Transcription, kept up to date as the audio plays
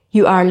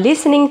You are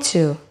listening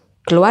to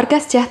Keluarga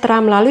Sejahtera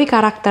melalui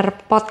Karakter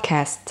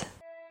Podcast.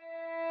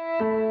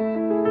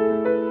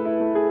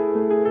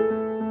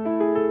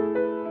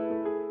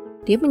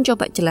 Dia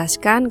mencoba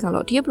jelaskan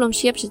kalau dia belum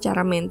siap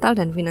secara mental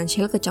dan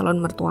finansial ke calon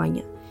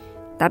mertuanya.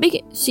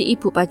 Tapi si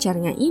ibu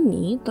pacarnya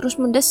ini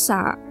terus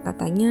mendesak,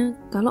 katanya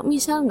kalau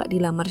misal nggak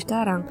dilamar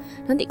sekarang,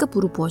 nanti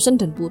keburu bosen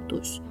dan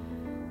putus.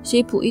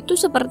 Si ibu itu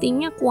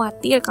sepertinya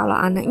khawatir kalau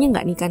anaknya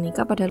nggak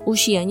nikah-nikah padahal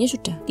usianya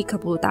sudah 30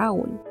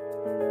 tahun.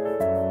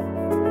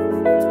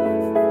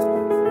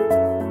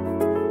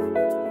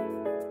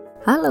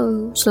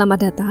 Halo, selamat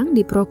datang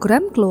di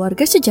program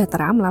Keluarga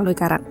Sejahtera melalui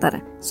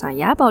Karakter.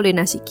 Saya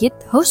Paulina Sigit,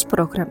 host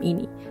program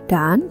ini.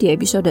 Dan di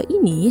episode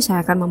ini saya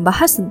akan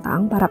membahas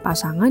tentang para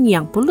pasangan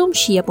yang belum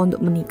siap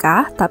untuk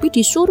menikah tapi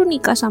disuruh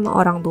nikah sama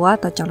orang tua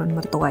atau calon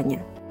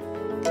mertuanya.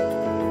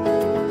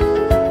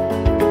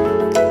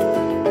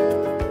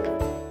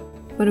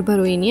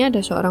 Baru-baru ini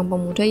ada seorang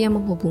pemuda yang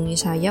menghubungi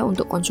saya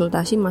untuk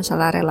konsultasi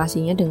masalah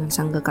relasinya dengan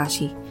sang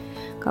kekasih.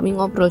 Kami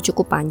ngobrol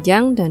cukup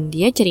panjang dan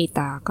dia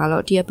cerita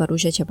kalau dia baru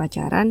saja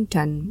pacaran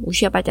dan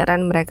usia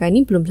pacaran mereka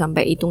ini belum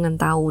sampai hitungan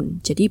tahun,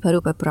 jadi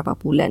baru beberapa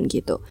bulan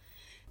gitu.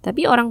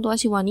 Tapi orang tua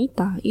si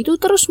wanita itu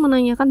terus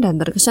menanyakan dan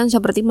terkesan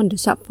seperti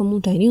mendesak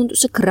pemuda ini untuk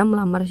segera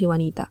melamar si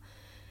wanita.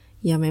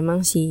 Ya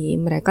memang sih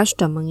mereka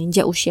sudah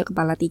menginjak usia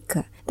kepala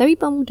 3, tapi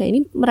pemuda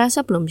ini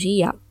merasa belum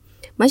siap.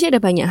 Masih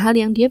ada banyak hal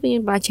yang dia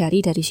ingin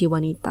pelajari dari si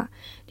wanita.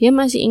 Dia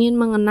masih ingin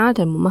mengenal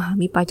dan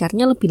memahami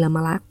pacarnya lebih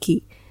lama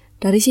lagi.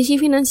 Dari sisi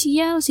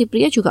finansial, si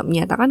pria juga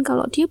menyatakan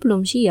kalau dia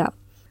belum siap.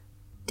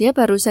 Dia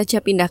baru saja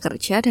pindah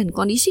kerja dan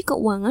kondisi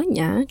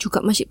keuangannya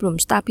juga masih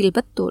belum stabil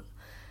betul.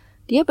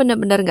 Dia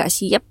benar-benar gak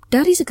siap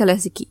dari segala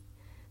segi.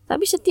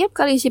 Tapi setiap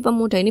kali si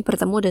pemuda ini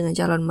bertemu dengan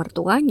calon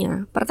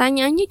mertuanya,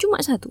 pertanyaannya cuma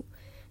satu.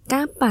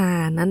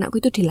 Kapan anakku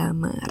itu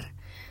dilamar?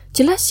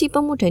 Jelas si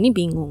pemuda ini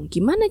bingung,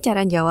 gimana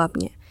cara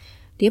jawabnya?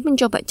 Dia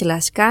mencoba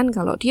jelaskan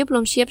kalau dia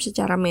belum siap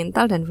secara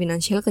mental dan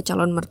finansial ke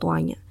calon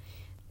mertuanya.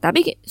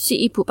 Tapi si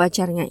ibu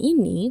pacarnya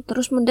ini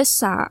terus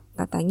mendesak,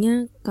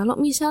 katanya kalau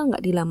misal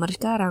nggak dilamar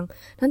sekarang,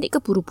 nanti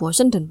keburu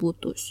bosen dan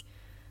putus.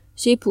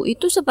 Si ibu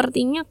itu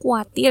sepertinya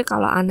khawatir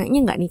kalau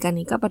anaknya nggak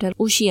nikah-nikah padahal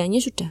usianya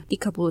sudah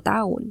 30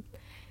 tahun.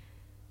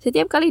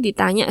 Setiap kali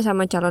ditanya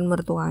sama calon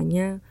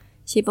mertuanya,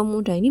 si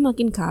pemuda ini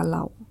makin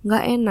galau,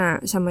 nggak enak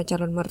sama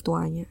calon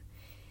mertuanya.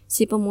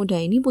 Si pemuda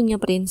ini punya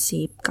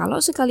prinsip, kalau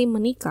sekali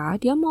menikah,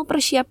 dia mau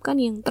persiapkan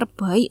yang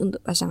terbaik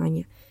untuk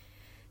pasangannya.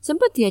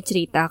 Sempat dia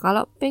cerita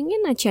kalau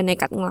pengen aja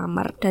nekat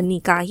ngelamar dan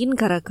nikahin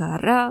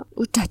gara-gara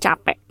udah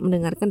capek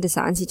mendengarkan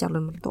desaan si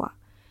calon mertua.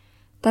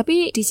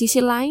 Tapi di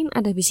sisi lain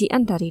ada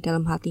bisikan dari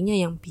dalam hatinya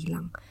yang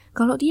bilang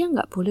kalau dia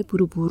nggak boleh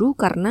buru-buru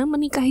karena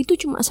menikah itu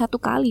cuma 1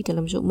 kali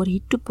dalam seumur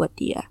hidup buat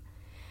dia.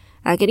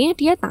 Akhirnya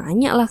dia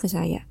tanyalah ke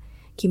saya,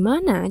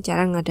 gimana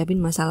cara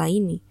ngadapin masalah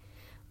ini?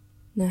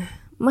 Nah,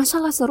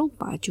 masalah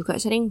serupa juga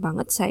sering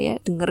banget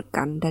saya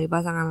dengarkan dari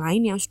pasangan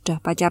lain yang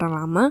sudah pacaran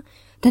lama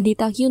dan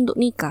ditagih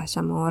untuk nikah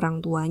sama orang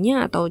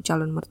tuanya atau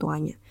calon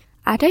mertuanya.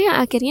 Ada yang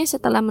akhirnya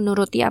setelah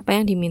menuruti apa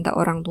yang diminta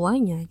orang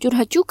tuanya,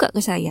 curhat juga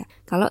ke saya.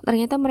 Kalau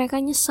ternyata mereka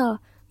nyesel,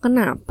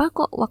 kenapa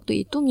kok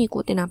waktu itu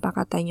ngikutin apa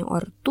katanya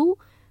ortu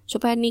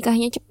supaya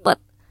nikahnya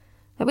cepet.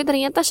 Tapi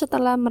ternyata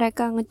setelah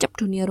mereka ngecep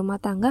dunia rumah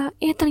tangga,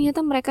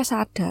 ternyata mereka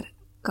sadar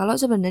kalau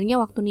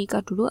sebenarnya waktu nikah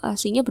dulu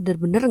aslinya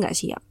benar-benar gak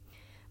siap.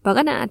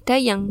 Bahkan ada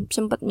yang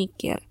sempat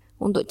mikir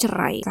untuk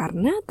cerai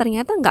karena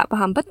ternyata nggak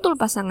paham betul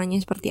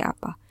pasangannya seperti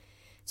apa.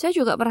 Saya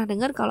juga pernah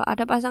dengar kalau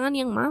ada pasangan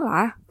yang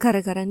malah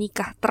gara-gara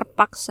nikah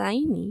terpaksa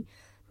ini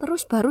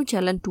terus baru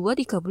jalan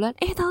 2-3 bulan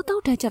tahu-tahu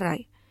udah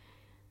cerai.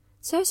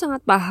 Saya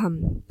sangat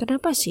paham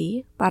kenapa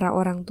sih para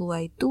orang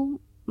tua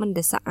itu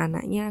mendesak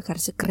anaknya agar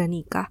segera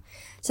nikah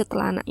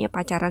setelah anaknya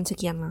pacaran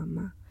sekian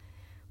lama.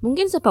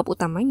 Mungkin sebab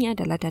utamanya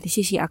adalah dari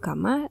sisi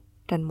agama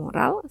dan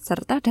moral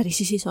serta dari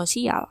sisi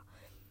sosial.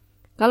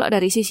 Kalau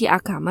dari sisi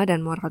agama dan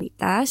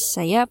moralitas,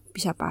 saya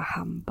bisa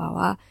paham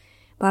bahwa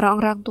para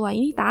orang tua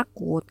ini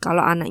takut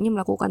kalau anaknya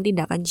melakukan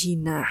tindakan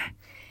zina.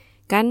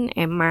 Kan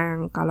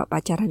emang kalau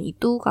pacaran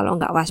itu kalau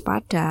nggak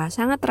waspada,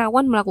 sangat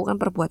rawan melakukan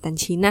perbuatan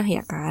zina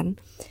ya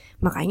kan.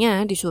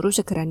 Makanya disuruh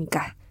segera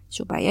nikah,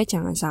 supaya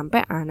jangan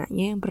sampai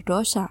anaknya yang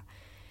berdosa.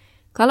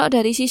 Kalau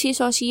dari sisi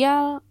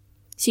sosial,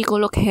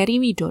 psikolog Heri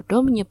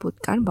Widodo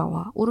menyebutkan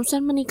bahwa urusan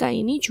menikah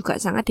ini juga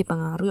sangat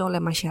dipengaruhi oleh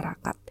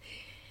masyarakat.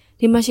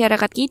 Di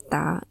masyarakat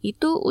kita,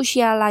 itu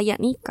usia layak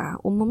nikah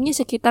umumnya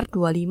sekitar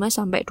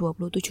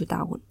 25-27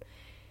 tahun.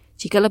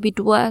 Jika lebih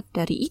tua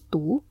dari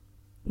itu,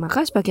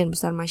 maka sebagian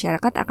besar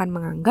masyarakat akan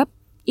menganggap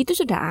itu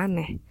sudah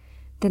aneh.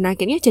 Dan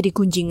akhirnya jadi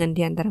gunjingan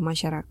di antara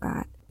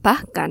masyarakat.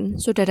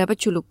 Bahkan sudah dapat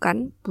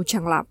julukan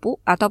bujang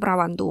lapuk atau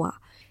perawan tua.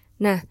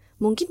 Nah,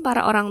 mungkin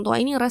para orang tua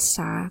ini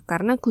resah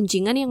karena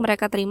gunjingan yang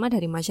mereka terima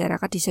dari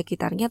masyarakat di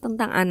sekitarnya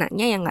tentang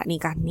anaknya yang gak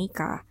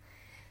nikah-nikah.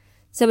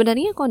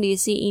 Sebenarnya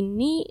kondisi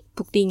ini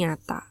bukti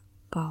nyata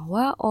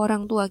bahwa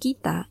orang tua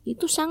kita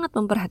itu sangat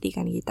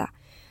memperhatikan kita.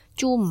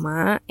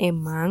 Cuma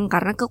emang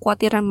karena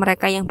kekhawatiran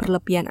mereka yang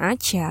berlebihan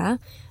aja,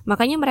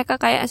 makanya mereka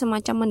kayak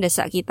semacam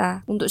mendesak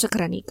kita untuk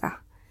segera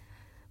nikah.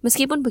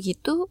 Meskipun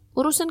begitu,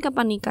 urusan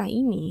kapan nikah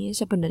ini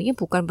sebenarnya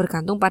bukan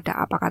bergantung pada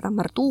apa kata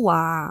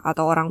mertua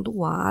atau orang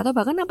tua atau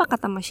bahkan apa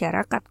kata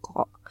masyarakat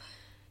kok.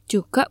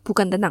 Juga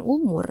bukan tentang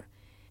umur.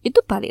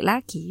 Itu balik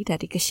lagi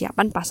dari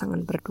kesiapan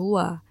pasangan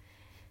berdua.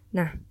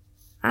 Nah,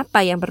 apa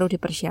yang perlu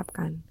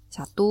dipersiapkan?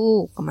 1.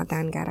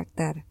 Kematangan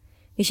karakter.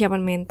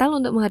 Kesiapan mental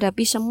untuk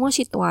menghadapi semua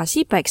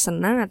situasi baik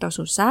senang atau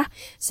susah,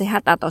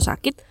 sehat atau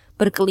sakit,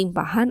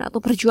 berkelimpahan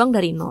atau berjuang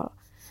dari nol.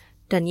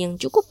 Dan yang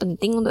cukup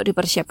penting untuk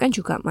dipersiapkan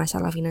juga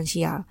masalah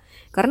finansial.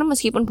 Karena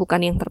meskipun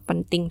bukan yang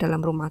terpenting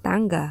dalam rumah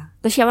tangga,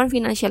 kesiapan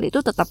finansial itu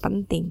tetap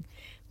penting.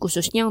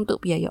 Khususnya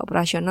untuk biaya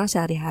operasional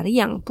sehari-hari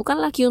yang bukan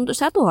lagi untuk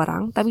 1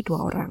 orang, tapi 2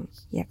 orang.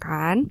 Ya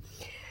kan?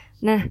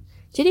 Nah,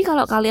 jadi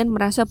kalau kalian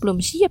merasa belum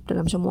siap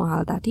dalam semua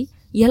hal tadi,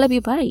 ya lebih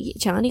baik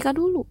jangan nikah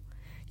dulu.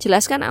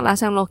 Jelaskan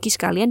alasan logis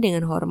kalian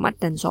dengan hormat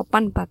dan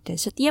sopan pada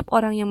setiap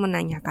orang yang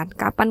menanyakan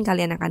kapan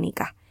kalian akan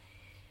nikah.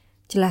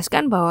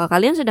 Jelaskan bahwa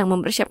kalian sedang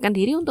mempersiapkan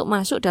diri untuk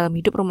masuk dalam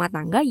hidup rumah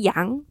tangga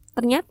yang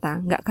ternyata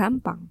nggak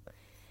gampang.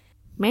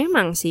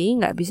 Memang sih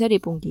nggak bisa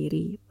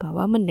dipungkiri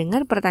bahwa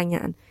mendengar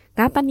pertanyaan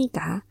kapan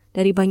nikah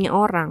dari banyak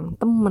orang,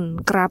 teman,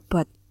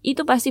 kerabat,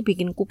 itu pasti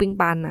bikin kuping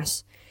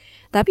panas.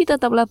 Tapi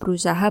tetaplah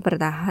berusaha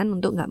bertahan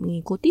untuk nggak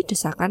mengikuti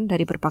desakan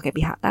dari berbagai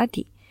pihak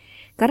tadi.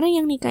 Karena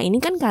yang nikah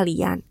ini kan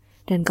kalian.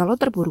 Dan kalau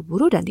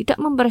terburu-buru dan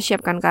tidak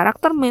mempersiapkan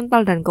karakter,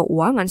 mental, dan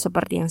keuangan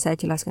seperti yang saya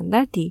jelaskan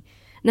tadi,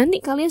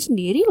 nanti kalian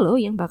sendiri loh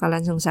yang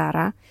bakalan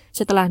sengsara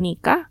setelah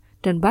nikah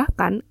dan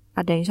bahkan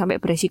ada yang sampai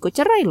beresiko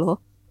cerai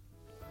loh.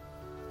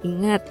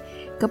 Ingat,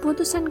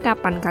 keputusan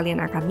kapan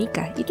kalian akan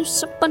nikah itu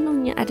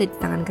sepenuhnya ada di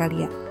tangan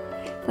kalian.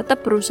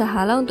 Tetap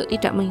berusahalah untuk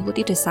tidak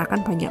mengikuti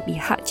desakan banyak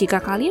pihak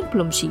jika kalian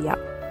belum siap.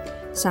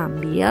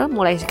 Sambil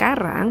mulai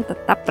sekarang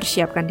tetap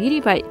persiapkan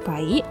diri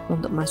baik-baik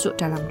untuk masuk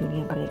dalam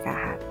dunia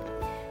pernikahan.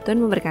 Tuhan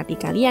memberkati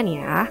kalian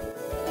ya.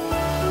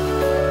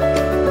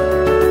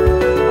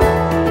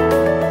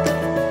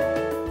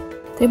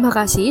 Terima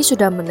kasih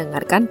sudah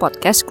mendengarkan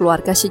podcast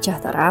Keluarga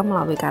Sejahtera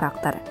melalui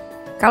karakter.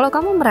 Kalau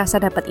kamu merasa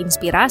dapat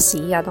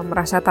inspirasi atau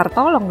merasa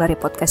tertolong dari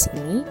podcast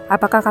ini,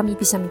 apakah kami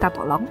bisa minta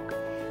tolong?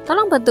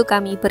 Tolong bantu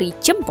kami beri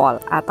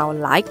jempol atau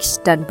likes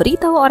dan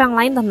beritahu orang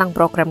lain tentang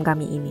program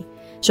kami ini,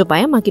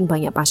 supaya makin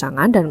banyak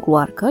pasangan dan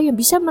keluarga yang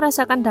bisa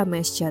merasakan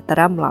damai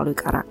sejahtera melalui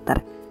karakter.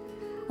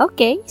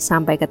 Oke,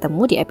 sampai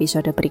ketemu di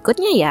episode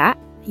berikutnya ya.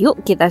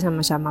 Yuk kita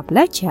sama-sama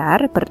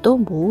belajar,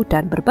 bertumbuh,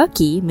 dan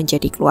berbagi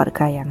menjadi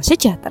keluarga yang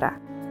sejahtera.